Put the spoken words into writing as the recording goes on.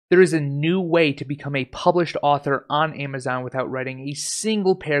There is a new way to become a published author on Amazon without writing a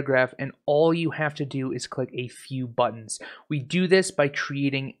single paragraph, and all you have to do is click a few buttons. We do this by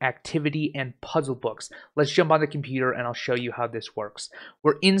creating activity and puzzle books. Let's jump on the computer and I'll show you how this works.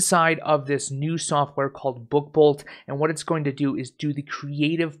 We're inside of this new software called BookBolt, and what it's going to do is do the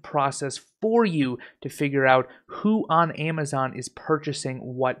creative process for you to figure out who on Amazon is purchasing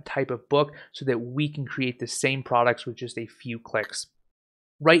what type of book so that we can create the same products with just a few clicks.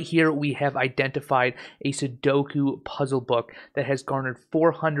 Right here, we have identified a Sudoku puzzle book that has garnered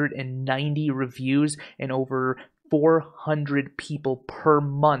 490 reviews and over 400 people per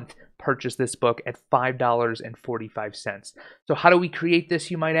month purchase this book at $5.45. So how do we create this,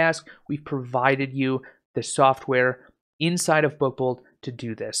 you might ask? We've provided you the software inside of BookBolt to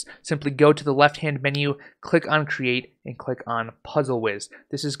do this. Simply go to the left-hand menu, click on Create, and click on Puzzle Whiz.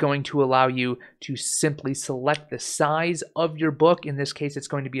 This is going to allow you to simply select the size of your book. In this case, it's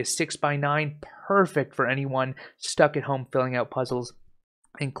going to be a 6x9, perfect for anyone stuck at home filling out puzzles,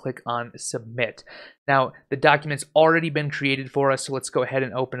 and click on Submit. Now, the document's already been created for us, so let's go ahead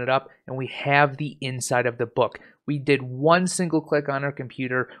and open it up, and we have the inside of the book. We did one single click on our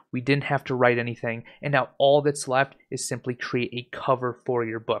computer, we didn't have to write anything, and now all that's left is simply create a cover for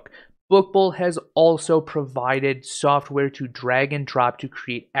your book. BookBolt has also provided software to drag and drop to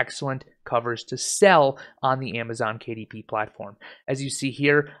create excellent covers to sell on the Amazon KDP platform. As you see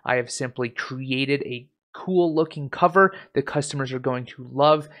here, I have simply created a cool looking cover that customers are going to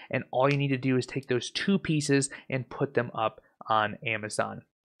love, and all you need to do is take those two pieces and put them up on Amazon.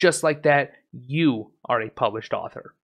 Just like that, you are a published author.